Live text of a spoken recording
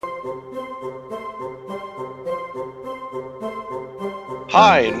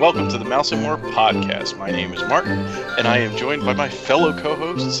Hi, and welcome to the Mouse and More podcast. My name is Mark, and I am joined by my fellow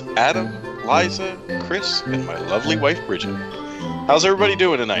co-hosts, Adam, Liza, Chris, and my lovely wife, Bridget. How's everybody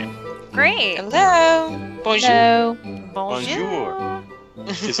doing tonight? Great. Hello. Bonjour. Hello. Bonjour.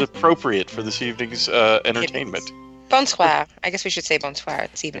 Is appropriate for this evening's entertainment. Bonsoir. I guess we should say bonsoir.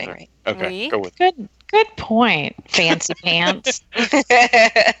 It's evening, right? Okay, go with it. Good point, fancy pants.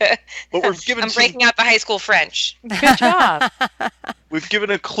 Well, I'm breaking out the high school French. Good job. We've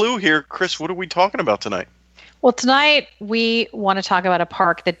given a clue here. Chris, what are we talking about tonight? Well, tonight we want to talk about a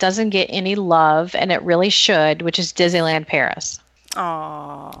park that doesn't get any love, and it really should, which is Disneyland Paris.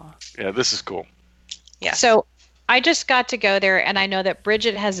 Aww. Yeah, this is cool. Yeah. So I just got to go there, and I know that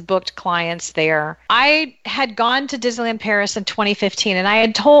Bridget has booked clients there. I had gone to Disneyland Paris in 2015, and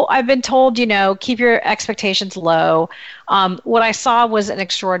I've been told, keep your expectations low. What I saw was an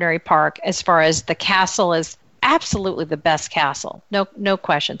extraordinary park as far as the castle is absolutely the best castle. No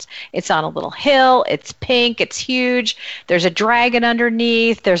questions. It's on a little hill. It's pink. It's huge. There's a dragon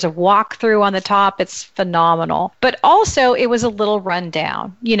underneath. There's a walkthrough on the top. It's phenomenal. But also, it was a little run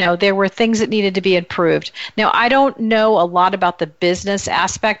down. There were things that needed to be improved. Now, I don't know a lot about the business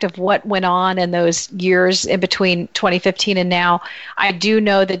aspect of what went on in those years in between 2015 and now. I do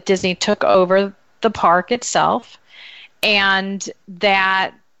know that Disney took over the park itself and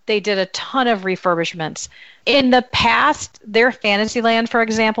that they did a ton of refurbishments. In the past, their Fantasyland, for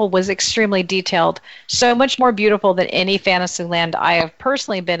example, was extremely detailed, so much more beautiful than any Fantasyland I have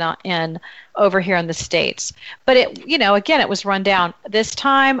personally been in over here in the States. But it was run down. This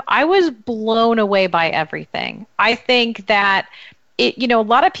time, I was blown away by everything. I think that a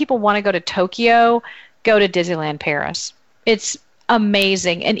lot of people want to go to Tokyo, go to Disneyland Paris. It's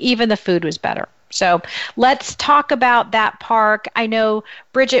amazing, and even the food was better. So let's talk about that park. I know,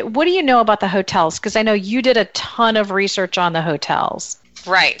 Bridget, what do you know about the hotels? Because I know you did a ton of research on the hotels.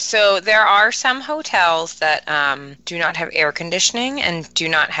 Right. So there are some hotels that do not have air conditioning and do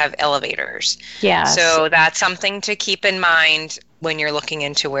not have elevators. Yeah. So that's something to keep in mind when you're looking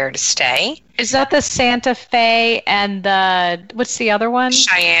into where to stay. Is that the Santa Fe and what's the other one?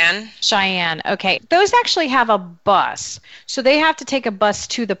 Cheyenne. Okay. Those actually have a bus. So they have to take a bus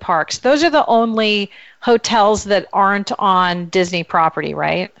to the parks. Those are the only hotels that aren't on Disney property,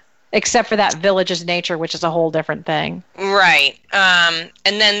 right? Except for that Villages Nature, which is a whole different thing. Right. And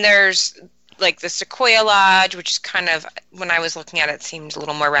then there's like the Sequoia Lodge, which is kind of, when I was looking at it, seemed a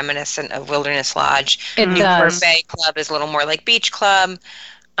little more reminiscent of Wilderness Lodge. It does. Newport Bay Club is a little more like Beach Club.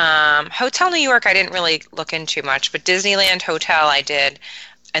 Hotel New York, I didn't really look into much, but Disneyland Hotel I did.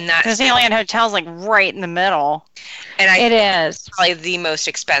 And that Disneyland Hotel's like right in the middle. And it is probably the most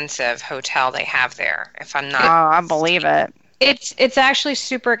expensive hotel they have there, if I'm not. Oh, I believe it. It's actually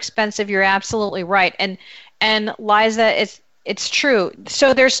super expensive. You're absolutely right. And Liza, it's true.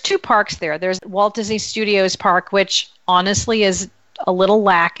 So there's two parks there. There's Walt Disney Studios Park, which honestly is a little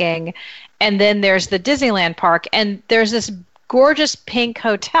lacking. And then there's the Disneyland Park. And there's this gorgeous pink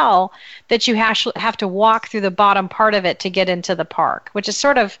hotel that you have to walk through the bottom part of it to get into the park, which is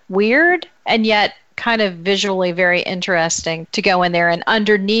sort of weird and yet kind of visually very interesting to go in there. And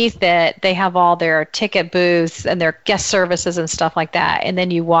underneath it, they have all their ticket booths and their guest services and stuff like that. And then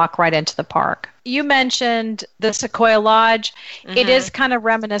you walk right into the park. You mentioned the Sequoia Lodge. Mm-hmm. It is kind of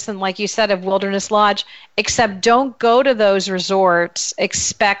reminiscent, like you said, of Wilderness Lodge, except don't go to those resorts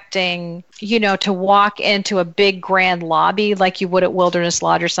expecting, to walk into a big grand lobby like you would at Wilderness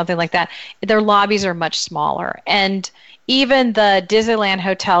Lodge or something like that. Their lobbies are much smaller. And even the Disneyland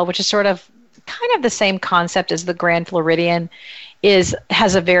Hotel, which is sort of kind of the same concept as the Grand Floridian,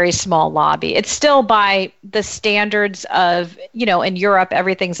 has a very small lobby. It's still by the standards of, in Europe,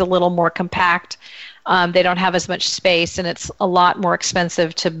 everything's a little more compact. They don't have as much space, and it's a lot more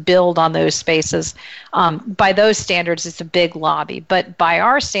expensive to build on those spaces. By those standards, it's a big lobby. But by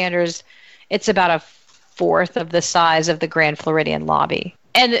our standards, it's about a fourth of the size of the Grand Floridian lobby.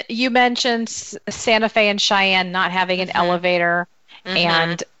 And you mentioned Santa Fe and Cheyenne not having an elevator. Mm-hmm.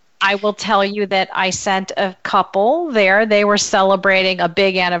 And I will tell you that I sent a couple there. They were celebrating a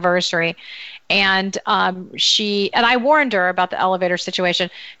big anniversary. And I warned her about the elevator situation.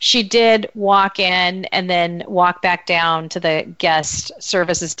 She did walk in and then walk back down to the guest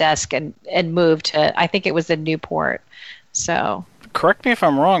services desk and move to, I think it was in Newport. So. Correct me if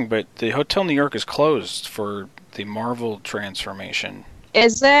I'm wrong, but the Hotel New York is closed for the Marvel transformation.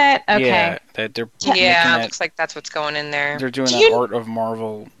 Is it? Okay. Yeah, it looks like that's what's going in there. They're doing that Art of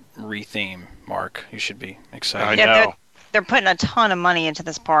Marvel retheme, Mark. You should be excited. I know. They're putting a ton of money into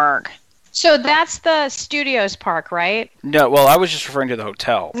this park. So that's the Studios Park, right? No, well, I was just referring to the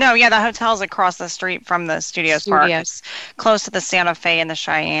hotel. No, yeah, the hotel's across the street from the Studios Park. It's close to the Santa Fe and the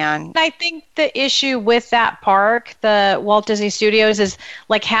Cheyenne. And I think the issue with that park, the Walt Disney Studios, is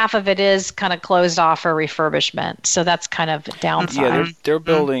like half of it is kind of closed off for refurbishment. So that's kind of a downside. Yeah, they're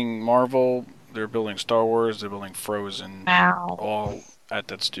building Marvel, they're building Star Wars, they're building Frozen, all at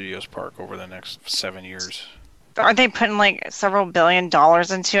that Studios Park over the next 7 years. Aren't they putting like several $billion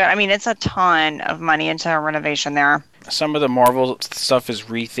into it? I mean, it's a ton of money into a renovation there. Some of the Marvel stuff is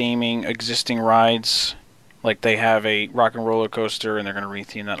retheming existing rides. Like they have a Rock and Roller Coaster, and they're going to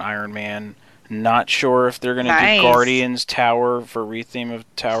retheme that Iron Man. Not sure if they're going to do Guardians Tower for retheme of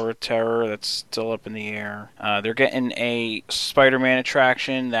Tower of Terror. That's still up in the air. They're getting a Spider-Man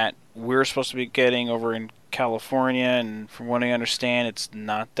attraction that we're supposed to be getting over in California, and from what I understand, it's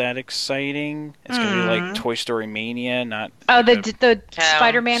not that exciting. It's going to be like Toy Story Mania, not... Oh, the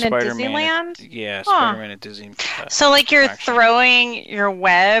Spider-Man at Disneyland? Spider-Man at Disney. So, like, you're throwing your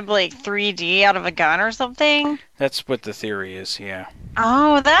web, like, 3D out of a gun or something? That's what the theory is, yeah.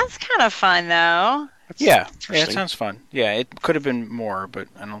 Oh, that's kind of fun, though. Yeah, it sounds fun. Yeah, it could have been more, but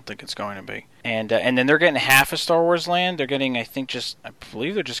I don't think it's going to be. And then they're getting half of Star Wars Land. They're getting, I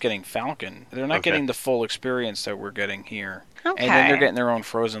believe they're just getting Falcon. They're not getting the full experience that we're getting here. Okay. And then they're getting their own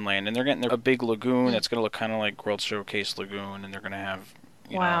Frozen Land, and they're getting a big lagoon that's going to look kind of like World Showcase Lagoon, and they're going to have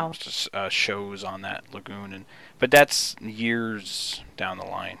shows on that lagoon. But that's years down the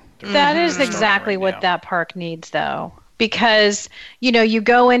line. That is exactly what that park needs, though. Because, you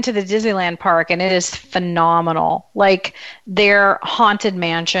go into the Disneyland park and it is phenomenal. Like, their Haunted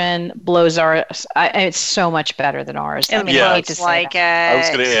Mansion blows ours. It's so much better than ours. I hate to like it. I was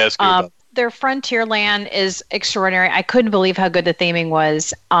going to ask you about their Frontierland is extraordinary. I couldn't believe how good the theming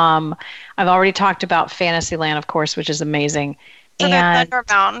was. I've already talked about Fantasyland, of course, which is amazing. So their Thunder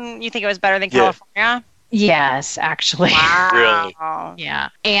Mountain, you think it was better than California? Yes, actually. Wow. Really? Yeah.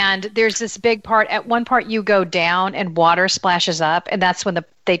 And there's this big part. At one part, you go down and water splashes up, and that's when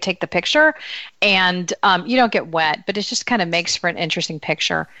they take the picture. And you don't get wet, but it just kind of makes for an interesting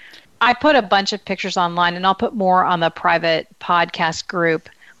picture. I put a bunch of pictures online, and I'll put more on the private podcast group.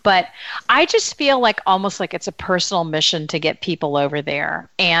 But I just feel like almost like it's a personal mission to get people over there.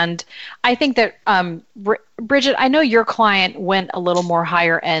 And I think that, Bridget, I know your client went a little more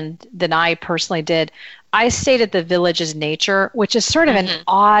higher end than I personally did. I stayed at the Village's Nature, which is sort of an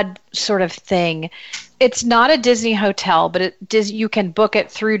odd sort of thing. It's not a Disney hotel, but you can book it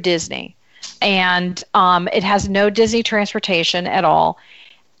through Disney. And it has no Disney transportation at all.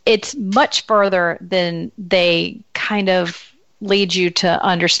 It's much further than they kind of lead you to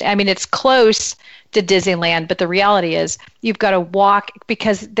understand. I mean, it's close to Disneyland, but the reality is you've got to walk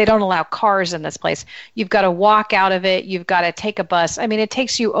because they don't allow cars in this place. You've got to walk out of it. You've got to take a bus. I mean, it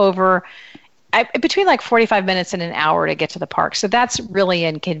takes you over between like 45 minutes and an hour to get to the park. So that's really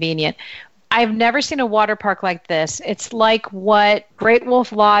inconvenient. I've never seen a water park like this. It's like what Great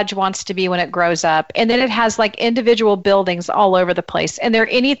Wolf Lodge wants to be when it grows up. And then it has like individual buildings all over the place. And they're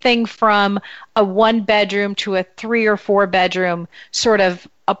anything from a 1-bedroom to a 3 or 4-bedroom sort of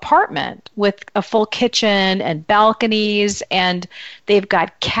apartment with a full kitchen and balconies, and they've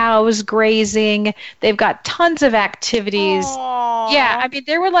got cows grazing. They've got tons of activities. Aww. Yeah, I mean,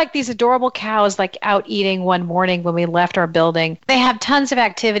 there were like these adorable cows like out eating one morning when we left our building. They have tons of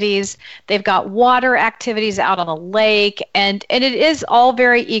activities. They've got water activities out on the lake, and it is all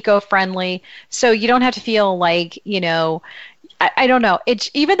very eco-friendly. So you don't have to feel like, I don't know. It's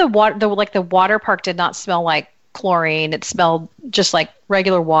even the water park did not smell like chlorine. It smelled just like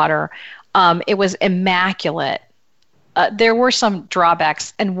regular water. It was immaculate. There were some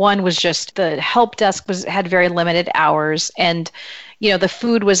drawbacks, and one was just the help desk had very limited hours, and the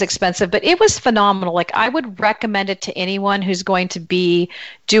food was expensive, but it was phenomenal. Like, I would recommend it to anyone who's going to be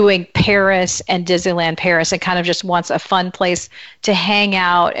doing Paris and Disneyland Paris and kind of just wants a fun place to hang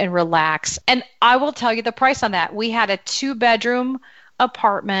out and relax. And I will tell you the price on that. We had a 2-bedroom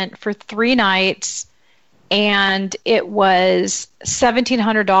apartment for 3 nights, and it was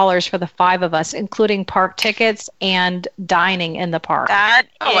 $1,700 for the 5 of us, including park tickets and dining in the park. That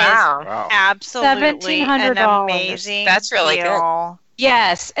is wow. absolutely an amazing That's really deal. good.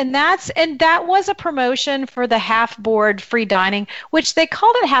 Yes, and that was a promotion for the half board free dining, which they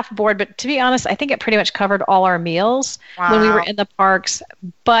called it half board, but to be honest, I think it pretty much covered all our meals when we were in the parks.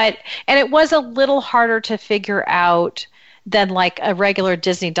 And it was a little harder to figure out than like a regular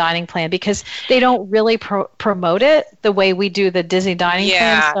Disney dining plan because they don't really promote it the way we do the Disney dining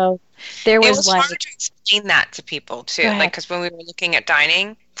plan. So it was like hard to explain that to people too, like because when we were looking at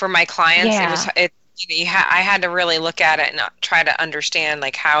dining for my clients, I had to really look at it and try to understand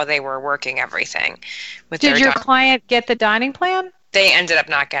like how they were working everything. Did your client get the dining plan? They ended up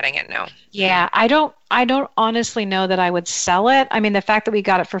not getting it. No. Yeah, I don't honestly know that I would sell it. I mean, the fact that we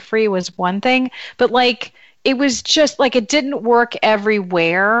got it for free was one thing, but like it was just like it didn't work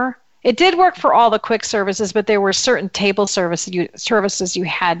everywhere. It did work for all the quick services, but there were certain table services you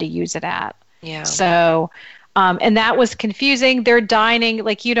had to use it at. Yeah. So, and that was confusing. They're dining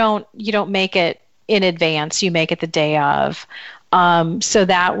like you don't make it in advance. You make it the day of. So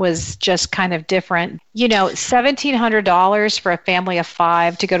that was just kind of different. $1,700 for a family of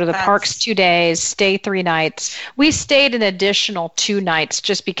 5 to go to the parks 2 days, stay 3 nights. We stayed an additional 2 nights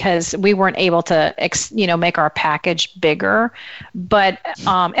just because we weren't able to, make our package bigger. But,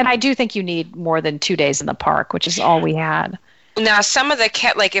 and I do think you need more than 2 days in the park, which is all we had. Now, some of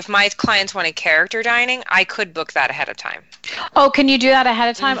the like if my clients wanted character dining, I could book that ahead of time. Oh, can you do that ahead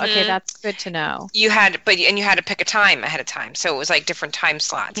of time? Mm-hmm. Okay, that's good to know. You had to pick a time ahead of time, so it was like different time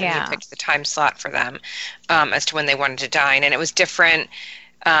slots, and you picked the time slot for them as to when they wanted to dine, and it was different,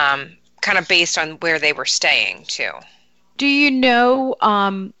 kind of based on where they were staying too. Do you know,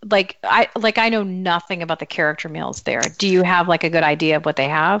 I know nothing about the character meals there. Do you have like a good idea of what they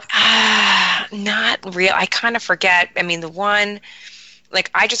have? Not real. I kind of forget. I mean, the one,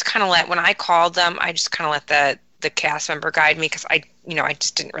 like I just kind of when I called them, I just kind of let the cast member guide me because I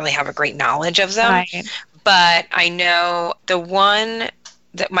just didn't really have a great knowledge of them. Right. But I know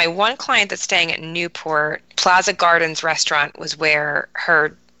my one client that's staying at Newport, Plaza Gardens restaurant was where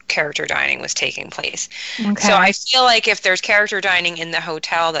her character dining was taking place. Okay. So I feel like if there's character dining in the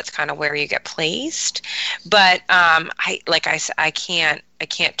hotel, that's kind of where you get placed. But I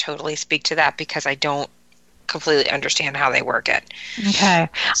can't totally speak to that because I don't completely understand how they work it. Okay.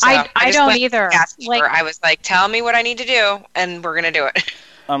 So I don't either. I was like, tell me what I need to do and we're going to do it.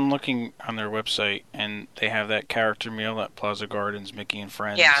 I'm looking on their website and they have that character meal at Plaza Gardens, Mickey and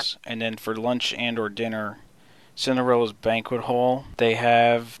Friends. Yeah. And then for lunch and or dinner, Cinderella's Banquet Hall. They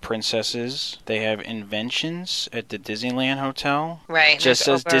have princesses. They have inventions at the Disneyland Hotel. Right. Just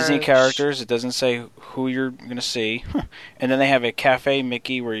says Disney characters. It doesn't say who you're going to see. And then they have a Cafe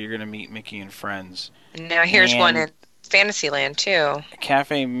Mickey where you're going to meet Mickey and Friends. Now here's one in Fantasyland too.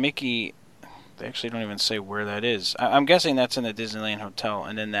 Cafe Mickey, they actually don't even say where that is. I'm guessing that's in the Disneyland Hotel.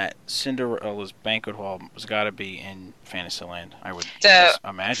 And then that Cinderella's Banquet Hall has got to be in Fantasyland, I would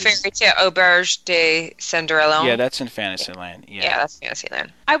imagine. Fairy Tale Auberge de Cinderella. Yeah, that's in Fantasyland. Yeah, that's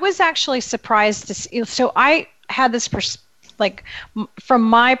Fantasyland. I was actually surprised to see. So I had this, from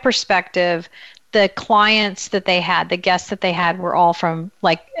my perspective, the clients that they had, the guests that they had were all from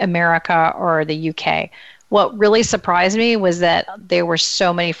like America or the UK. What really surprised me was that there were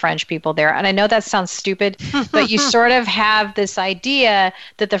so many French people there. And I know that sounds stupid, but you sort of have this idea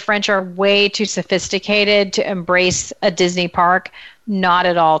that the French are way too sophisticated to embrace a Disney park. Not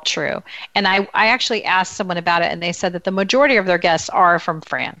at all true. And I actually asked someone about it, and they said that the majority of their guests are from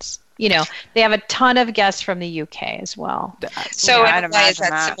France. They have a ton of guests from the UK as well. So in a way, is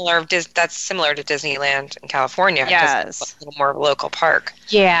that similar? That's similar to Disneyland in California. Yes, it's a little more of a local park.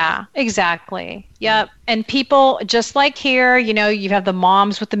 Yeah, exactly. Yep. And people, just like here, you have the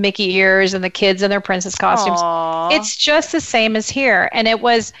moms with the Mickey ears and the kids in their princess costumes. Aww. It's just the same as here. And it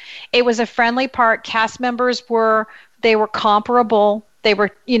was a friendly park. Cast members were comparable. They were,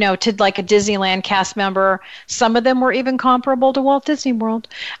 to like a Disneyland cast member. Some of them were even comparable to Walt Disney World.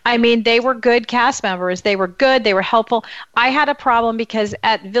 I mean, they were good cast members. They were good. They were helpful. I had a problem because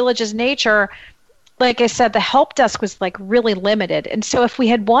at Villages Nature, like I said, the help desk was like really limited. And so if we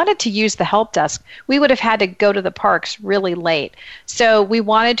had wanted to use the help desk, we would have had to go to the parks really late. So we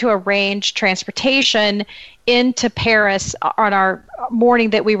wanted to arrange transportation into Paris on our morning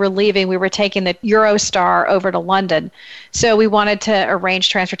that we were leaving. We were taking the Eurostar over to London. So we wanted to arrange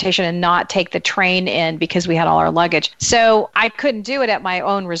transportation and not take the train in because we had all our luggage. So I couldn't do it at my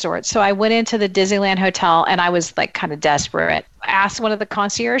own resort. So I went into the Disneyland Hotel and I was like kind of desperate. I asked one of the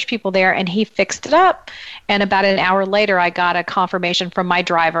concierge people there and he fixed it up. And about an hour later, I got a confirmation from my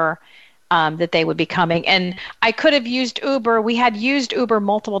driver that they would be coming. And I could have used Uber. We had used Uber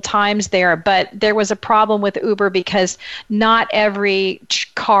multiple times there, but there was a problem with Uber because not every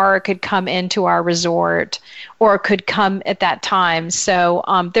car could come into our resort or could come at that time. So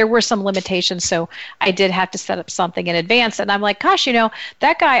there were some limitations. So I did have to set up something in advance. And I'm like, gosh,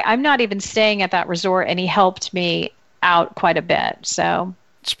 that guy, I'm not even staying at that resort, and he helped me out quite a bit. So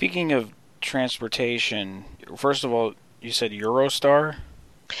speaking of transportation, first of all, you said Eurostar?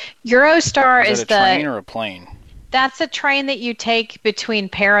 Eurostar is the train or a plane? That's a train that you take between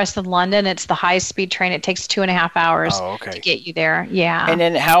Paris and London. It's the high-speed train. It takes 2.5 hours to get you there. Yeah. And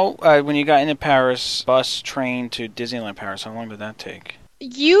then how, when you got into Paris, bus, train to Disneyland Paris, how long did that take?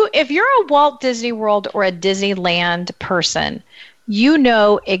 If you're a Walt Disney World or a Disneyland person, you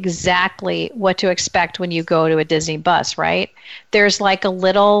know exactly what to expect when you go to a Disney bus, right? There's like a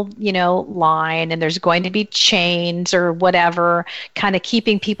little, line, and there's going to be chains or whatever, kind of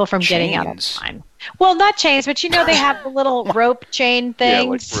keeping people from getting out of line. Well, not chains, but they have the little rope chain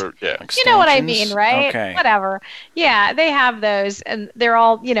things. You know what I mean, right? Okay. Whatever. Yeah, they have those, and they're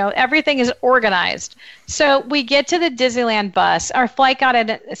all, everything is organized. So we get to the Disneyland bus. Our flight got in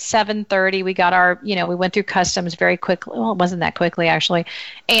at 7:30. We got our, we went through customs very quickly. Well, it wasn't that quickly, actually.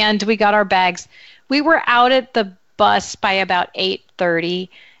 And we got our bags. We were out at the bus by about 8:30,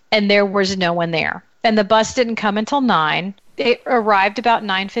 and there was no one there. And the bus didn't come until 9. It arrived about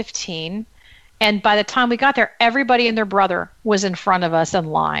 9:15. And by the time we got there, everybody and their brother was in front of us in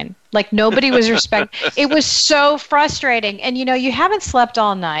line. Like, nobody was It was so frustrating. And, you haven't slept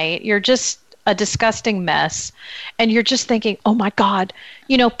all night. You're just a disgusting mess. And you're just thinking, oh, my God,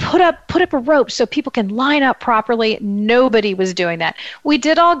 put up a rope so people can line up properly. Nobody was doing that. We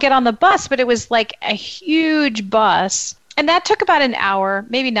did all get on the bus, but it was like a huge bus. And that took about an hour,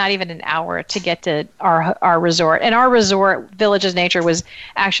 maybe not even an hour, to get to our resort. And our resort, Villages Nature, was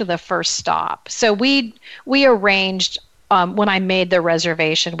actually the first stop. So we arranged, when I made the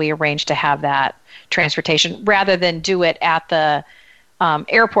reservation, we arranged to have that transportation rather than do it at the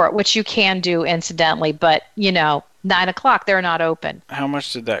airport, which you can do incidentally. But, 9 o'clock, they're not open. How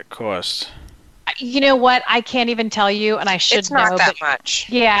much did that cost? You know what? I can't even tell you, and I should know. It's not that much.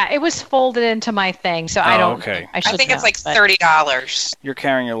 Yeah, it was folded into my thing, so I don't. Okay. I think it's like $30. You're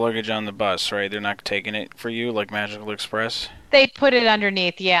carrying your luggage on the bus, right? They're not taking it for you like Magical Express? They put it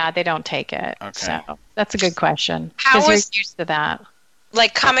underneath. Yeah, they don't take it. Okay. So that's a good question. Because you're used to that.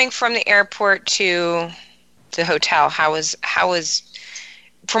 Like, coming from the airport to the hotel, how was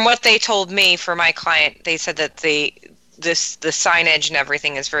from what they told me for my client, they said that the signage and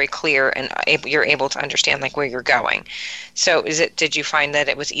everything is very clear, and you're able to understand like where you're going. So did you find that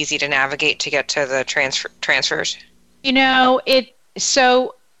it was easy to navigate to get to the transfers?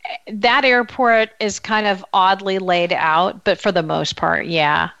 So that airport is kind of oddly laid out, but for the most part,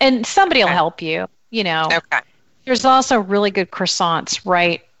 yeah. And somebody will help you, Okay. There's also really good croissants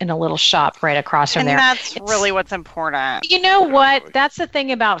right in a little shop right across from there. And that's really what's important. You know what? That's the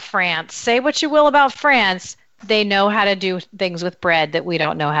thing about France. Say what you will about France. They know how to do things with bread that we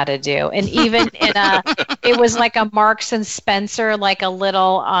don't know how to do. And even it was like a Marks and Spencer, like a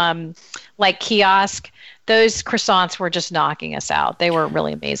little like kiosk. Those croissants were just knocking us out. They were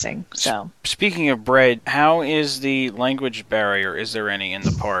really amazing. So, speaking of bread, how is the language barrier? Is there any in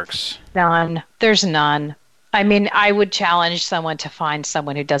the parks? None. There's none. I mean, I would challenge someone to find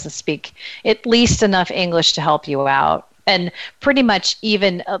someone who doesn't speak at least enough English to help you out. And pretty much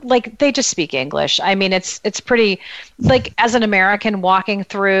even, they just speak English. I mean, it's pretty, as an American walking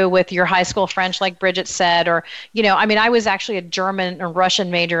through with your high school French, like Bridget said, or, I was actually a German and Russian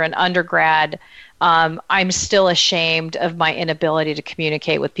major in undergrad. I'm still ashamed of my inability to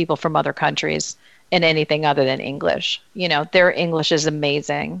communicate with people from other countries in anything other than English. Their English is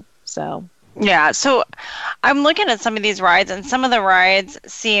amazing. So... Yeah, so I'm looking at some of these rides, and some of the rides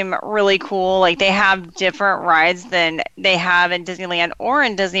seem really cool. Like, they have different rides than they have in Disneyland or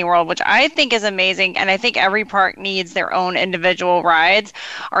in Disney World, which I think is amazing. And I think every park needs their own individual rides,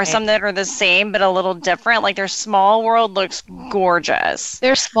 or some that are the same but a little different. Like, their Small World looks gorgeous.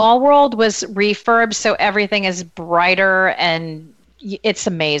 Their Small World was refurbed, so everything is brighter and it's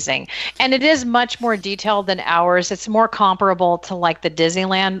amazing. And it is much more detailed than ours. It's more comparable to like the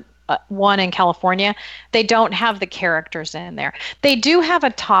Disneyland one in California. They don't have the characters in there. They do have a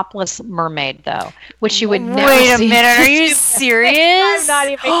topless mermaid, though, which you would never see. Wait a minute, are you serious? I'm not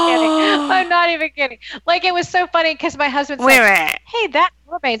even kidding. I'm not even kidding. Like, it was so funny because my husband said, hey, that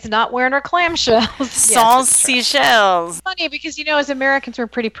mermaid's not wearing her clamshells. Salt seashells. It's funny because, as Americans, we're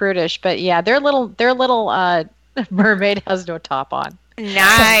pretty prudish, but yeah, their little mermaid has no top on.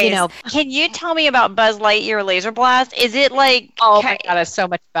 Nice. Can you tell me about Buzz Lightyear Laser Blast? Is it like... Oh, my God, it's so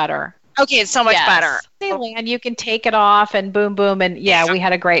much better. Okay, it's so much better. Disneyland, you can take it off and boom, boom, and yeah, we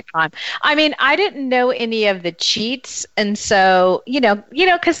had a great time. I mean, I didn't know any of the cheats, and so,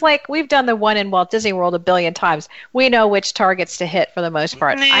 because we've done the one in Walt Disney World a billion times. We know which targets to hit for the most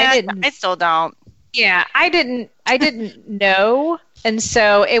part. I still don't. Yeah, I didn't know, and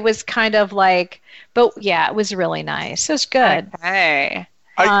so it was kind of like... But yeah, it was really nice. It was good. Okay.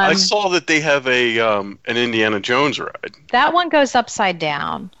 I saw that they have an Indiana Jones ride. That one goes upside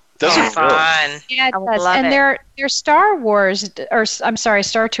down. Does it really? Fun. Yeah, it I would does. love And it. their Star Wars, or I'm sorry,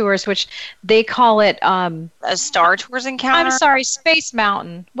 Star Tours, which they call it. A Star Tours encounter. I'm sorry, Space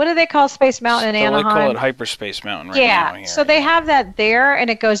Mountain. What do they call Space Mountain in So they Anaheim? call it Hyperspace Mountain right now. Here, So they have that there, and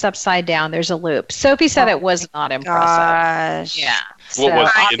it goes upside down. There's a loop. Sophie said it was not impressive. Gosh. Yeah. What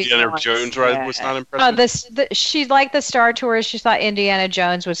was So- the Indiana Jones ride was not Oh, impressive? she liked the Star Tours. She thought Indiana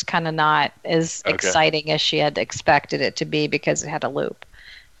Jones was kind of not as exciting as she had expected it to be because it had a loop.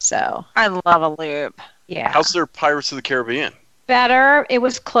 So I love a loop. yeah, How's their Pirates of the Caribbean? better. It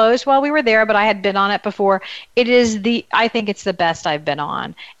was closed while we were there, but I had been on it before. I think it's the best I've been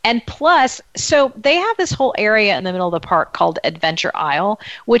on. And plus, so they have this whole area in the middle of the park called Adventure Isle,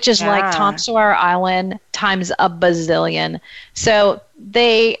 which is like Tom Sawyer Island times a bazillion. So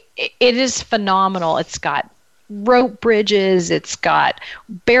it is phenomenal. It's got rope bridges, it's got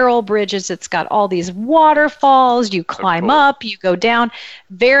barrel bridges, it's got all these waterfalls. You climb up, you go down.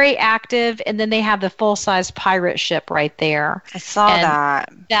 Very active. And then they have the full-size pirate ship right there. I saw that.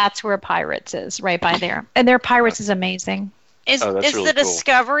 That's where Pirates is, right by there. And their Pirates is amazing. Is that's really the cool.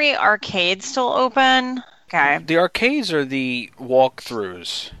 Discovery Arcade still open? Okay. The arcades are the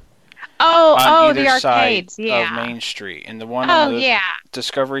walkthroughs Oh, on the either arcades, side yeah. of Main Street, and the one on the yeah.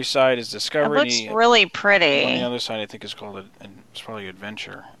 Discovery side is It Discovery. looks and really the one on pretty. the other side, I think, is called it's probably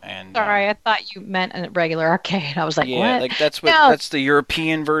Adventure. And Sorry, I thought you meant a regular arcade. I was like, yeah, what? like that's No. that's the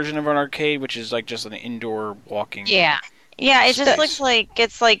European version of an arcade, which is like just an indoor walking. Yeah. Yeah, it just Space. looks like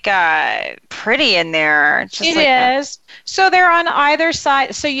it's like pretty in there. It's just It like is. So they're on either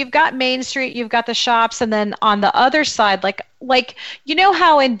side. So you've got Main Street, you've got the shops, and then on the other side, like you know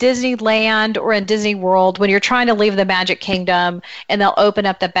how in Disneyland or in Disney World, when you're trying to leave the Magic Kingdom and they'll open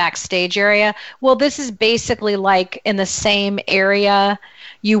up the backstage area. Well, this is basically like in the same area.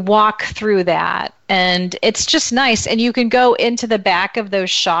 You walk through that, and it's just nice. And you can go into the back of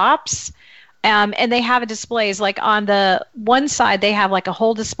those shops. And they have displays like on the one side, they have like a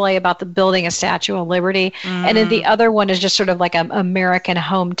whole display about the building a Statue of Liberty. And then the other one is just sort of like an American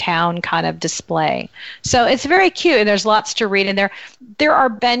hometown kind of display. So it's very cute. And there's lots to read in there. There are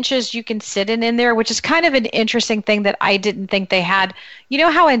benches you can sit in there, which is kind of an interesting thing that I didn't think they had. You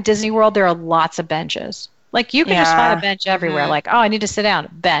know how in Disney World, there are lots of benches. Like you can just find a bench everywhere. Like, oh, I need to sit down.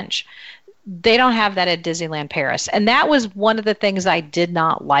 Bench. They don't have that at Disneyland Paris. And that was one of the things I did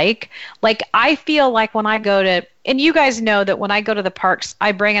not like. Like, I feel like when I go to, and you guys know that when I go to the parks,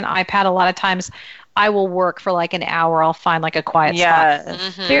 I bring an iPad. A lot of times I will work for like an hour. I'll find like a quiet spot.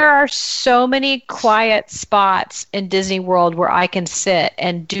 Mhm. There are so many quiet spots in Disney World where I can sit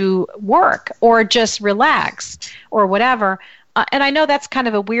and do work or just relax or whatever. And I know that's kind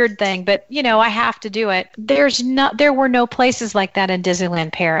of a weird thing, but you know, I have to do it. There were no places like that in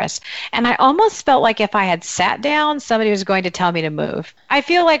Disneyland Paris. And I almost felt like if I had sat down, somebody was going to tell me to move. I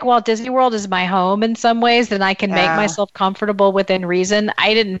feel like Walt Disney World is my home in some ways, then I can make myself comfortable within reason.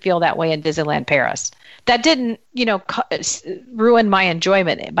 I didn't feel that way in Disneyland Paris. That didn't, ruin my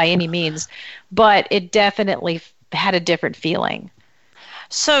enjoyment by any means, but it definitely had a different feeling.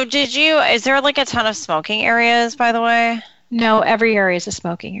 So is there like a ton of smoking areas, by the way? No, every area is a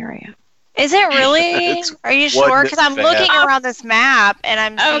smoking area. Is it really? Are you sure? Because I'm looking around this map and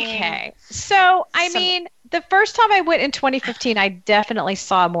I'm seeing... Okay. So, I mean, the first time I went in 2015, I definitely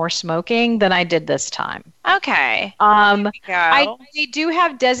saw more smoking than I did this time. Okay. They do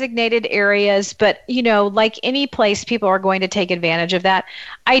have designated areas, but, like any place, people are going to take advantage of that.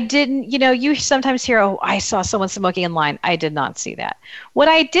 I didn't, you sometimes hear, oh, I saw someone smoking in line. I did not see that. What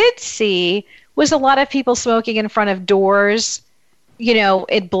I did see was a lot of people smoking in front of doors,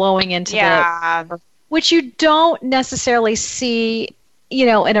 it blowing into the, which you don't necessarily see,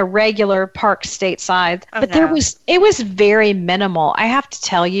 in a regular park stateside. But it was very minimal. I have to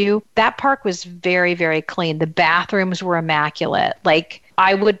tell you, that park was very, very clean. The bathrooms were immaculate. Like,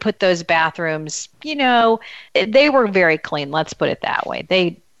 I would put those bathrooms, they were very clean. Let's put it that way.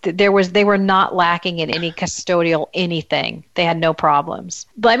 They were not lacking in any custodial anything. They had no problems.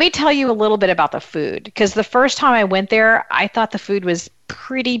 Let me tell you a little bit about the food, because the first time I went there, I thought the food was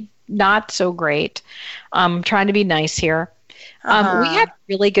pretty not so great. I'm trying to be nice here. We had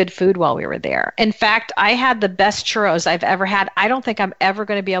really good food while we were there. In fact, I had the best churros I've ever had. I don't think I'm ever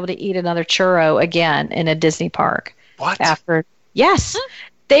going to be able to eat another churro again in a Disney park. What? Yes.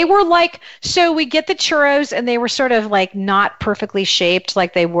 They were like, so we get the churros and they were sort of like not perfectly shaped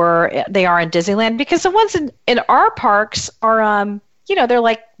like they are in Disneyland, because the ones in our parks are, they're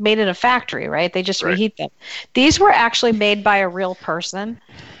like made in a factory, right? They just reheat them. These were actually made by a real person,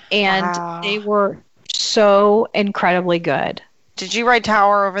 and they were so incredibly good. Did you ride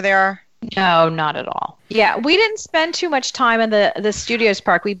Tower over there? No, not at all. Yeah, we didn't spend too much time in the studios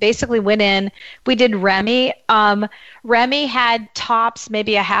park. We basically went in, we did Remy. Remy had tops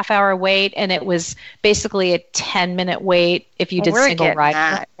maybe a half hour wait, and it was basically a 10-minute wait if you did single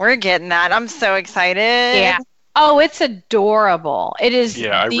ride. We're getting that. I'm so excited. Yeah. Oh, it's adorable. It is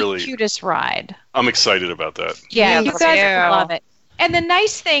the cutest ride. I'm excited about that. Yeah, you guys love it. And the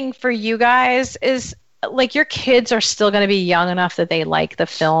nice thing for you guys is, like, your kids are still going to be young enough that they like the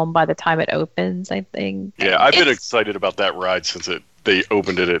film by the time it opens, I think. Yeah, I've been excited about that ride since they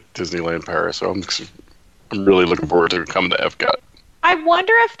opened it at Disneyland Paris, so I'm really looking forward to coming to Epcot. I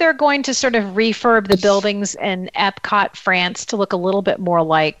wonder if they're going to sort of refurb the buildings in Epcot, France, to look a little bit more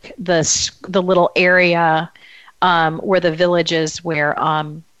like the little area where the village is, where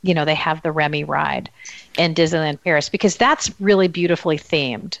they have the Remy ride in Disneyland Paris, because that's really beautifully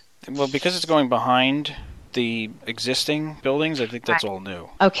themed. Well, because it's going behind the existing buildings, I think that's all new.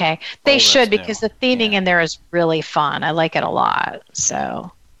 Okay. They should, because the theming in there is really fun. I like it a lot.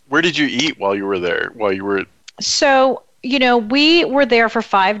 So, where did you eat while you were there? So, we were there for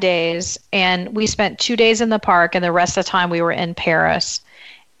 5 days, and we spent 2 days in the park, and the rest of the time we were in Paris.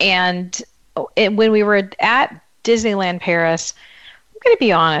 And when we were at Disneyland Paris, I'm going to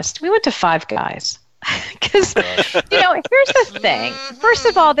be honest, we went to Five Guys. Because here's the thing. First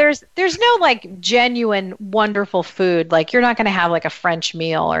of all, there's no like genuine wonderful food. Like, you're not going to have like a French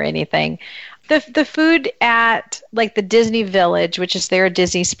meal or anything. The food at like the Disney Village, which is there at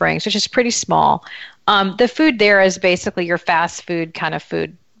Disney Springs, which is pretty small. The food there is basically your fast food kind of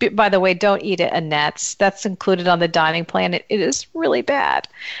food. By the way, don't eat at Annette's. That's included on the dining plan. It is really bad.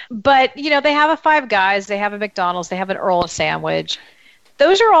 But they have a Five Guys, they have a McDonald's, they have an Earl sandwich.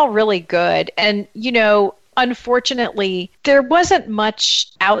 Those are all really good. And, unfortunately, there wasn't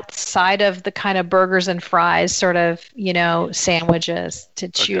much outside of the kind of burgers and fries sort of, sandwiches to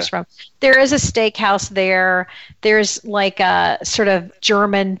choose from. There is a steakhouse there. There's like a sort of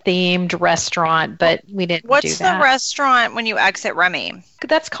German-themed restaurant, but we didn't do that. What's the restaurant when you exit Remy?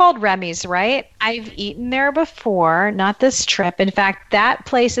 That's called Remy's, right? I've eaten there before, not this trip. In fact, that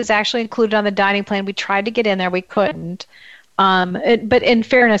place is actually included on the dining plan. We tried to get in there. We couldn't. But in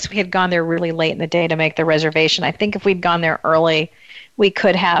fairness, we had gone there really late in the day to make the reservation. I think if we'd gone there early, we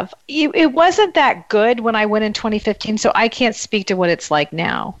could have. It wasn't that good when I went in 2015, so I can't speak to what it's like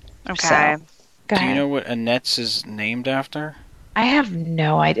now. Okay. So, go ahead. Do you know what Annette's is named after? I have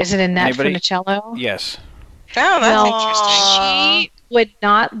no idea. Is it Annette Funicello? Yes. Oh, that's interesting. She would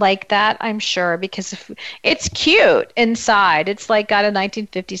not like that, I'm sure, because it's cute inside. It's like got a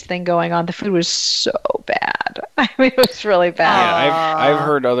 1950s thing going on. The food was so bad. I mean, it was really bad. Yeah, I've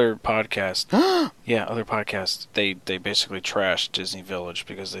heard other podcasts. Other podcasts. They basically trashed Disney Village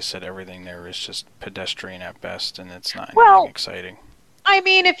because they said everything there is just pedestrian at best, and it's not anything exciting. I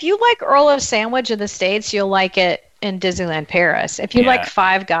mean, if you like Earl Sandwich in the States, you'll like it in Disneyland Paris. If you like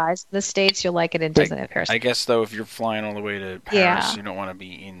Five Guys in the States, you'll like it in Disneyland Paris. I guess, though, if you're flying all the way to Paris, you don't want to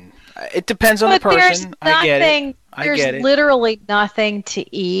be in... It depends on the person. I get it. There's literally nothing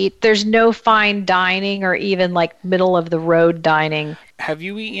to eat. There's no fine dining or even, like, middle-of-the-road dining. Have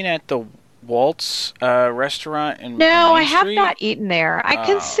you eaten at the Waltz restaurant in No, Main I have Street? not eaten there. I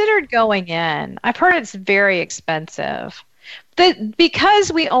considered going in. I've heard it's very expensive.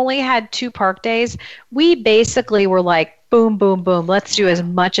 Because we only had 2 park days, we basically were like, boom, boom, boom, let's do as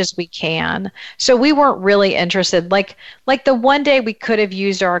much as we can. So we weren't really interested. Like the one day we could have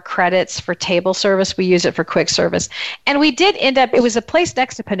used our credits for table service, we used it for quick service. And we did end up, it was a place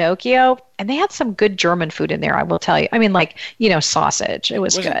next to Pinocchio, and they had some good German food in there, I will tell you. I mean, like, sausage. It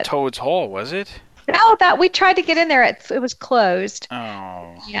was good. It wasn't Toad's Hall, was it? No, that we tried to get in there. It was closed.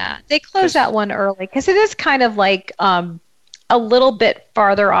 Oh. Yeah, they closed that one early because it is kind of like... a little bit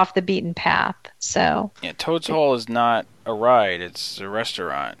farther off the beaten path. So Toad's Hall is not a ride; it's a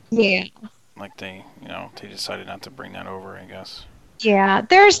restaurant. Yeah, like they decided not to bring that over, I guess. Yeah,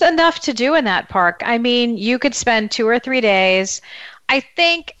 there's enough to do in that park. I mean, you could spend 2 or 3 days. I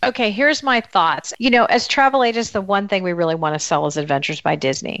think. Okay, here's my thoughts. As travel agents, the one thing we really want to sell is Adventures by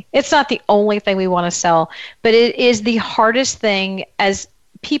Disney. It's not the only thing we want to sell, but it is the hardest thing as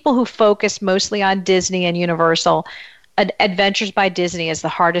people who focus mostly on Disney and Universal. Adventures by Disney is the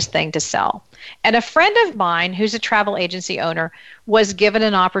hardest thing to sell. And a friend of mine who's a travel agency owner was given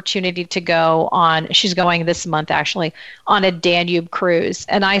an opportunity to go on, she's going this month actually, on a Danube cruise.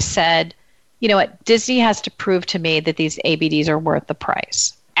 And I said, you know what, Disney has to prove to me that these ABDs are worth the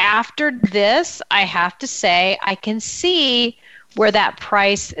price. After this, I have to say, I can see where that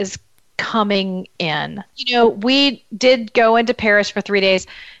price is coming in. We did go into Paris for 3 days.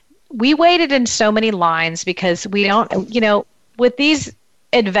 We waited in so many lines because we don't, with these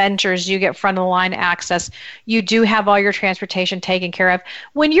adventures. You get front of the line access. You do have all your transportation taken care of.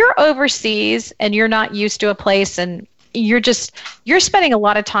 When you're overseas and you're not used to a place and you're spending a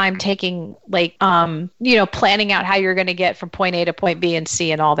lot of time taking planning out how you're going to get from point A to point B and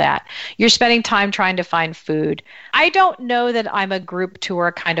C and all that. You're spending time trying to find food. I don't know that I'm a group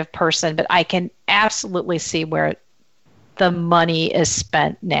tour kind of person, but I can absolutely see where the money is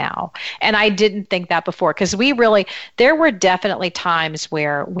spent now. And I didn't think that before, because there were definitely times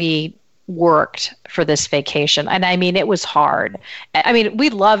where we worked for this vacation. And I mean, it was hard. I mean, we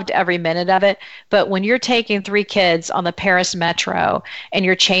loved every minute of it, but when you're taking 3 kids on the Paris Metro and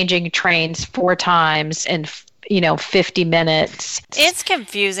you're changing trains 4 times in 50 minutes. It's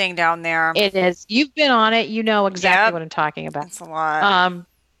confusing down there. It is. You've been on it. You know exactly what I'm talking about. It's a lot.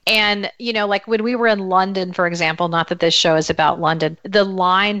 And, like when we were in London, for example, not that this show is about London, the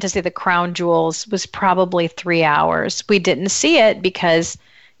line to see the crown jewels was probably 3 hours. We didn't see it because,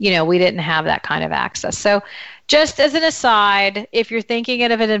 we didn't have that kind of access. So just as an aside, if you're thinking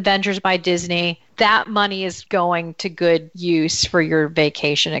of an Adventures by Disney, that money is going to good use for your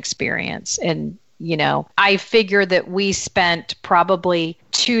vacation experience. And, I figure that we spent probably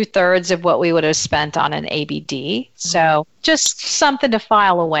 2/3 of what we would have spent on an ABD. So just something to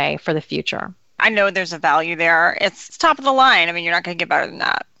file away for the future. I know there's a value there. It's top of the line. I mean, you're not going to get better than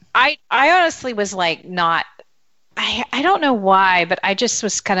that. I honestly was not. I don't know why, but I just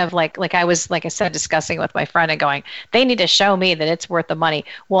was kind of like I was, like I said, discussing with my friend and going, they need to show me that it's worth the money.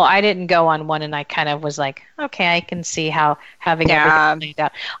 Well, I didn't go on one, and I kind of was like, okay, I can see how having everything laid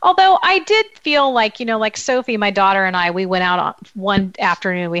out. Although I did feel like, like Sophie, my daughter, and I, we went out on one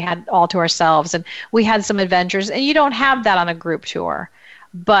afternoon, we had all to ourselves, and we had some adventures, and you don't have that on a group tour.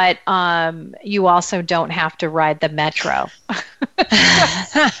 But you also don't have to ride the metro.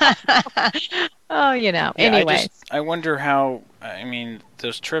 Oh, anyway. I wonder how,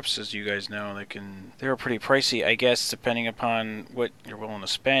 those trips, as you guys know, they're pretty pricey, I guess, depending upon what you're willing to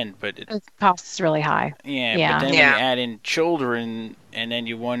spend. But the cost is really high. Yeah. But then when you add in children, and then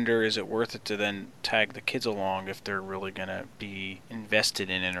you wonder, is it worth it to then tag the kids along if they're really going to be invested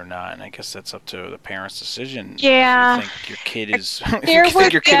in it or not? And I guess that's up to the parents' decision. Yeah. If you think your kid is, worth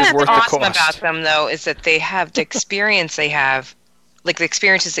the cost. Awesome about them, though, is that they have the experience they have, like the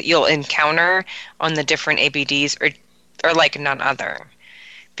experiences that you'll encounter on the different ABDs are like none other,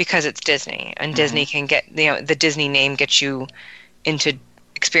 because it's Disney, and Disney can get, the Disney name gets you into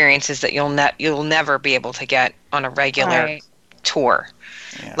experiences that you'll never be able to get on a regular tour.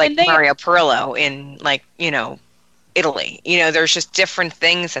 Yeah. Like Mario Perillo in Italy. There's just different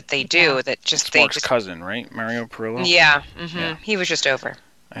things that they do that just Mark's cousin, right? Mario Perillo? Yeah. Mm-hmm. Yeah. He was just over.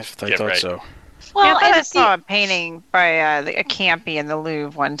 I thought so. Well, I saw a painting by a campy in the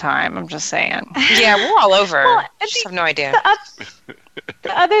Louvre one time. I'm just saying. Yeah, we're all over. Well, I just have no idea.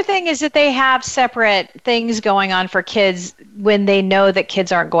 The other thing is that they have separate things going on for kids when they know that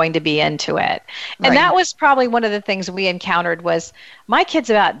kids aren't going to be into it. And that was probably one of the things we encountered was my kids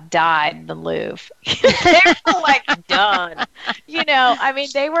about died in the Louvre. They were done.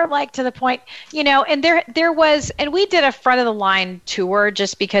 They were to the point, and there was, and we did a front of the line tour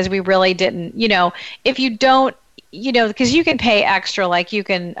just because we really didn't, if you don't, because you can pay extra, you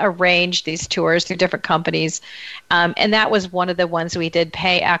can arrange these tours through different companies. And that was one of the ones we did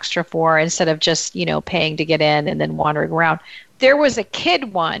pay extra for instead of just, paying to get in and then wandering around. There was a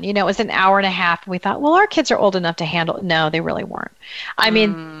kid one, it was an hour and a half. And we thought, well, our kids are old enough to handle it. No, they really weren't.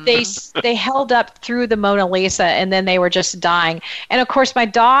 They held up through the Mona Lisa and then they were just dying. And of course, my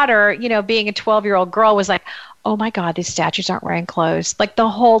daughter, being a 12-year-old girl, was like, oh my God, these statues aren't wearing clothes. The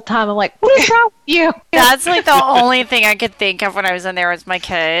whole time I'm like, what is wrong with you? That's the only thing I could think of when I was in there with my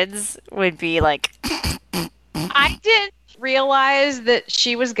kids would be I didn't realize that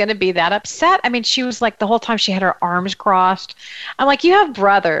she was going to be that upset. She was the whole time she had her arms crossed. I'm like, you have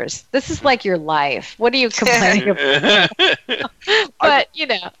brothers. This is your life. What are you complaining about? But,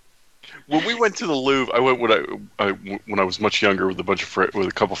 When we went to the Louvre, I went when I was much younger with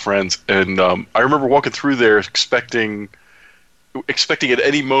a couple friends, and I remember walking through there expecting at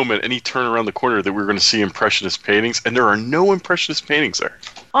any moment, any turn around the corner, that we were going to see Impressionist paintings, and there are no Impressionist paintings there.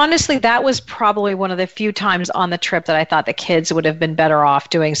 Honestly, that was probably one of the few times on the trip that I thought the kids would have been better off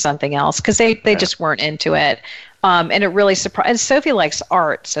doing something else, because they just weren't into it. And it really surprised. And Sophie likes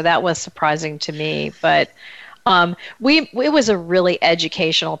art, so that was surprising to me. But it was a really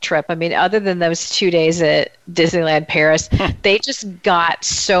educational trip. Other than those 2 days at Disneyland Paris, they just got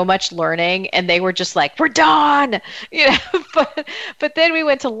so much learning, and they were just like, we're done, But then we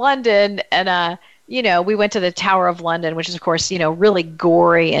went to London, and we went to the Tower of London, which is, of course, really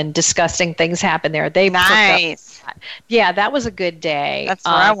gory and disgusting things happen there. They nice. Yeah, that was a good day. That's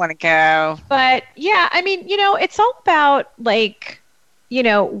where I want to go. But yeah, I mean, it's all about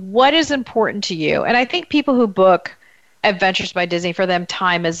what is important to you. And I think people who book Adventures by Disney, for them,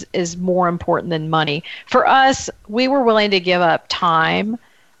 time is more important than money. For us, we were willing to give up time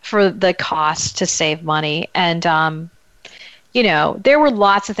for the cost to save money. And, there were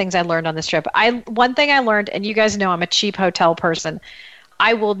lots of things I learned on this trip. One thing I learned, and you guys know I'm a cheap hotel person,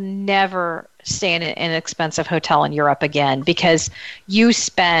 I will never stay in an expensive hotel in Europe again, because you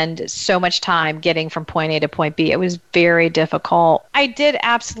spend so much time getting from point A to point B. It was very difficult. I did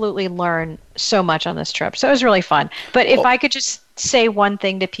absolutely learn so much on this trip, so it was really fun. But if I could just say one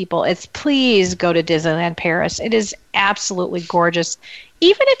thing to people, it's please go to Disneyland Paris. It is absolutely gorgeous.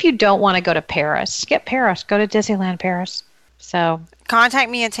 Even if you don't want to go to Paris, skip Paris, go to Disneyland Paris. So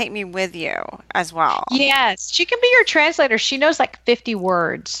contact me and take me with you as well. Yes, she can be your translator. She knows like 50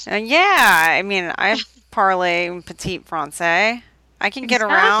 words. Yeah, I mean, I parle petit français. I can get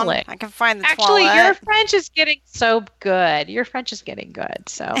around. I can find the Actually, toilet. your French is getting so good. Your French is getting good.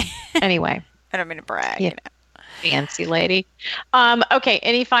 So anyway. I don't mean to brag. Yeah. Fancy lady. Okay,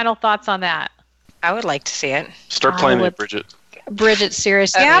 any final thoughts on that? I would like to see it. Start planning it, Bridget. Bridget,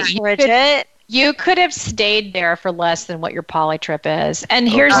 seriously. Yeah, Bridget. You could have stayed there for less than what your poly trip is. And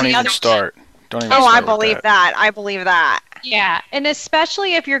here's don't the even other start. Don't even Oh, start I with believe that. I believe that. Yeah, and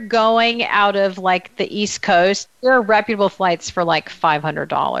especially if you're going out of like the East Coast, there are reputable flights for like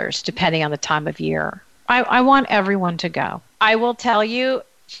 $500, depending on the time of year. I want everyone to go. I will tell you,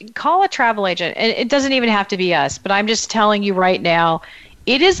 call a travel agent. And it doesn't even have to be us, but I'm just telling you right now,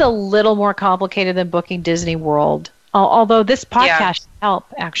 it is a little more complicated than booking Disney World. Although this podcast help,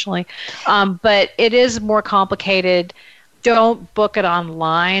 actually. But it is more complicated. Don't book it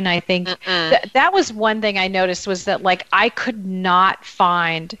online. I think that was one thing I noticed, was that like I could not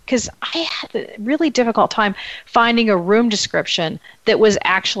find, because I had a really difficult time finding a room description that was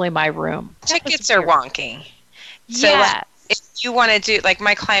actually my room. Tickets are wonky. So like, if you want to do, like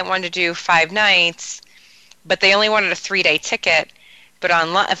my client wanted to do 5 nights, but they only wanted a 3-day ticket. But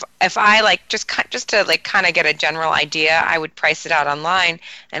online, if I like just to like kind of get a general idea, I would price it out online,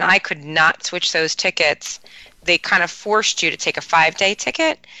 and I could not switch those tickets. They kind of forced you to take a 5-day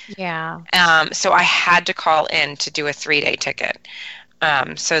ticket. Yeah. So I had to call in to do a 3-day ticket.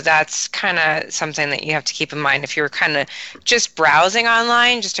 So that's kind of something that you have to keep in mind. If you're kind of just browsing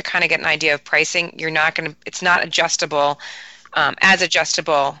online, just to kind of get an idea of pricing, it's not adjustable, as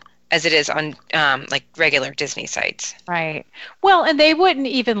adjustable as it is on like regular Disney sites. Right. Well, and they wouldn't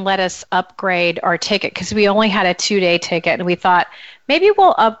even let us upgrade our ticket because we only had a 2-day ticket, and we thought maybe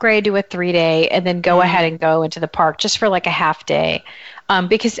we'll upgrade to a 3-day and then go ahead and go into the park just for like a half day.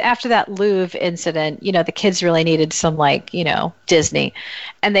 Because after that Louvre incident, the kids really needed some Disney,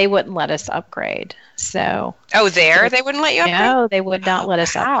 and they wouldn't let us upgrade. So. Oh, they wouldn't let you upgrade? No, they would not let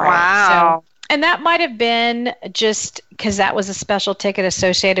us upgrade. Wow. So, and that might have been just because that was a special ticket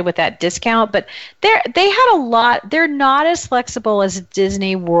associated with that discount. But they had a lot. They're not as flexible as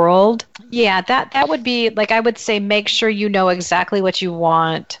Disney World. Yeah, that would be like, I would say make sure you know exactly what you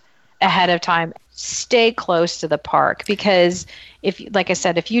want ahead of time. Stay close to the park, because like I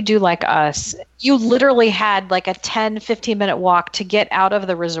said, if you do like us, you literally had like a 10-15 minute walk to get out of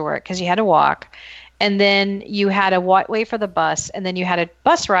the resort because you had to walk. And then you had to wait for the bus, and then you had a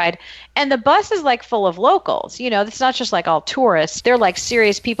bus ride. And the bus is like full of locals. It's not just like all tourists. They're like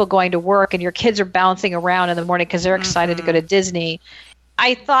serious people going to work, and your kids are bouncing around in the morning because they're excited to go to Disney.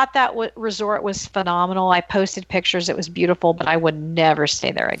 I thought that resort was phenomenal. I posted pictures. It was beautiful, but I would never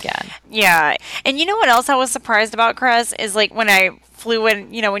stay there again. Yeah. And you know what else I was surprised about, Chris, is like when I flew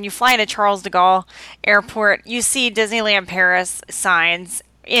in, when you fly into Charles de Gaulle Airport, you see Disneyland Paris signs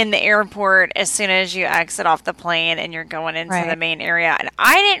in the airport as soon as you exit off the plane and you're going into the main area. And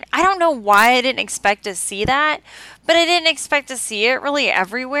I don't know why I didn't expect to see that, but I didn't expect to see it really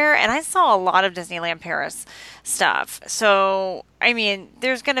everywhere. And I saw a lot of Disneyland Paris stuff. So, I mean,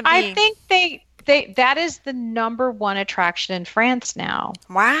 there's going to be... I think that is the number one attraction in France now.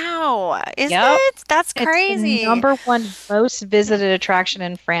 Wow. Is it? That's crazy. It's the number one most visited attraction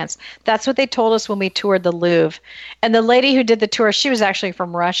in France. That's what they told us when we toured the Louvre. And the lady who did the tour, she was actually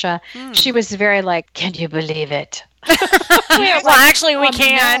from Russia. She was very like, can you believe it? Well, actually, we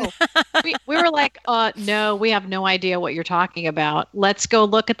can. No. we were like, no, we have no idea what you're talking about. Let's go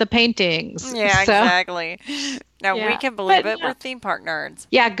look at the paintings. Yeah, exactly. No, we can believe it. We're theme park nerds.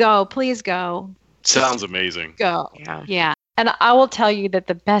 Yeah, go. Please go. Sounds amazing. Go. Yeah. And I will tell you that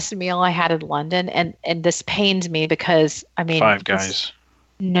the best meal I had in London, and this pains me because, I mean... Five Guys.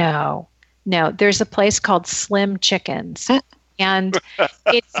 No. No, there's a place called Slim Chickens. And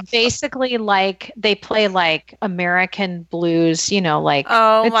it's basically like they play like American blues, like.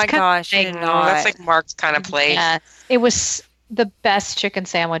 Oh my gosh, I did not. That's like Mark's kind of place. Yes, it was the best chicken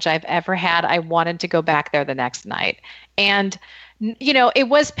sandwich I've ever had. I wanted to go back there the next night. And it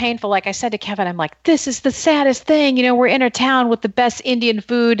was painful. Like I said to Kevin, I'm like, this is the saddest thing. We're in a town with the best Indian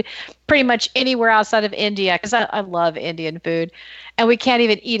food pretty much anywhere outside of India, because I love Indian food. And we can't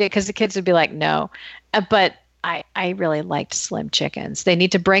even eat it because the kids would be like, no. But I really liked Slim Chickens. They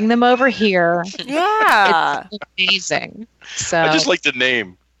need to bring them over here. Yeah. It's amazing. So I just like the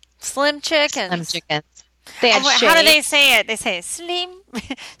name. Slim Chickens. Slim Chickens. They had how do they say it? They say Slim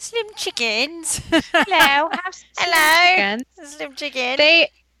Chickens. Hello, have some Hello, chickens. Slim Chicken.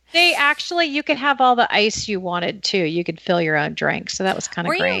 They actually, you could have all the ice you wanted too. You could fill your own drink, so that was kind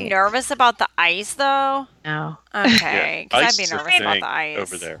of great. Were you nervous about the ice though? No. Okay, because I'd be Ice is nervous about the ice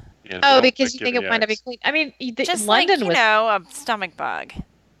over there. Because you think it might not be clean. I mean, just London like, a stomach bug.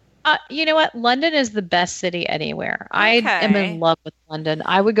 You know what? London is the best city anywhere. I am in love with London.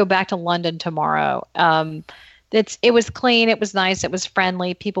 I would go back to London tomorrow. It was clean. It was nice. It was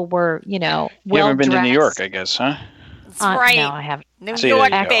friendly. People were, You well haven't been dressed. to New York, I guess, huh? That's right. No, I haven't. New See, York,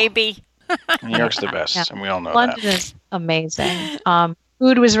 there you go. baby. New York's the best, Yeah. and we all know London that. is amazing.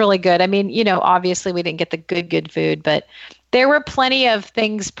 Food was really good. I mean, obviously we didn't get the good food, but there were plenty of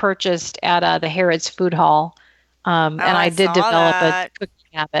things purchased at the Harrods Food Hall. And I did saw develop that. a cooking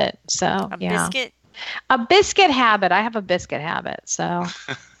habit. So, A biscuit. A biscuit habit. I have a biscuit habit. So,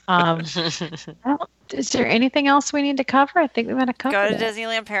 is there anything else we need to cover? I think we might have covered Go to it.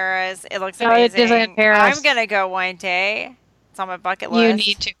 Disneyland Paris. It looks Go to amazing. Disneyland Paris. I'm gonna go one day. It's on my bucket list. You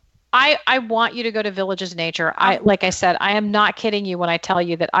need to. I want you to go to Villages Nature. Like I said, I am not kidding you when I tell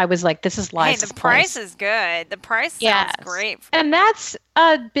you that I was like, this is Liza's Hey, the price place. is good. The price sounds Yes. great. And that's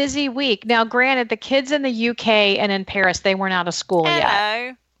a busy week. Now, granted, the kids in the UK and in Paris, they weren't out of school yet.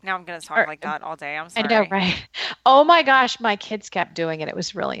 Hello. Now I'm going to talk like that all day. I'm I sorry. know, right? Oh my gosh, my kids kept doing it. It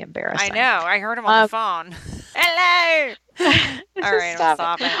was really I embarrassing. know. I heard him on the phone. Hello. All right, I'm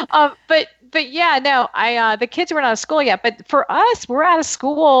stopping. But yeah, no, the kids weren't out of school yet. But for us, we're out of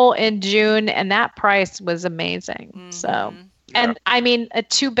school in June, and that price was amazing. Mm-hmm. So, and I mean, a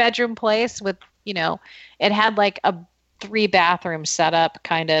 2-bedroom place with, it had like a 3-bathroom setup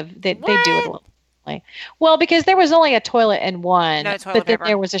kind of. They do it a little differently. Well, because there was only a toilet in one, No toilet but then paper.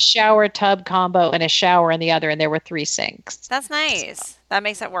 there was a shower tub combo and a shower in the other, and there were 3 sinks. That's nice. That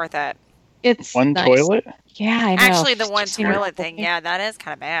makes it worth it. It's One nice. toilet? Yeah, I know. Actually, the one Just, you know, toilet thing, yeah, that is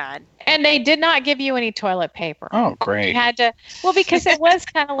kind of bad. And they did not give you any toilet paper. Oh, great. You had to, because it was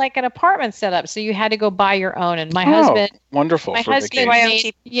kind of like an apartment setup, so you had to go buy your own. And my husband, wonderful for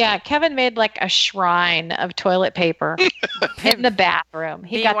vacation. Kevin made like a shrine of toilet paper in the bathroom.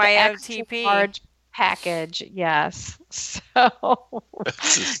 He got the extra BYOTP. large package. Yes, so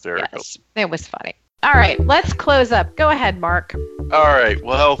That's hysterical. yes, it was funny. All right, let's close up. Go ahead, Mark. All right.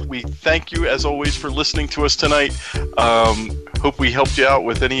 Well, we thank you as always for listening to us tonight. Hope we helped you out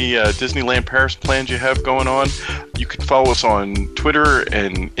with any Disneyland Paris plans you have going on. You can follow us on Twitter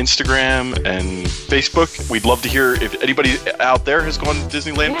and Instagram and Facebook. We'd love to hear if anybody out there has gone to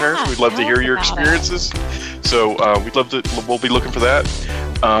Disneyland Paris. We'd love to hear your experiences. So we'll be looking for that.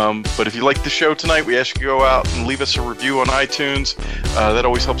 But if you liked the show tonight, we ask you to go out and leave us a review on iTunes. That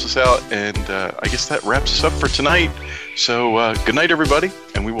always helps us out. And I guess that wraps us up for tonight. So good night, everybody,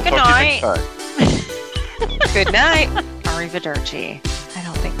 and we will talk to you next time. Good night. Arrivederci.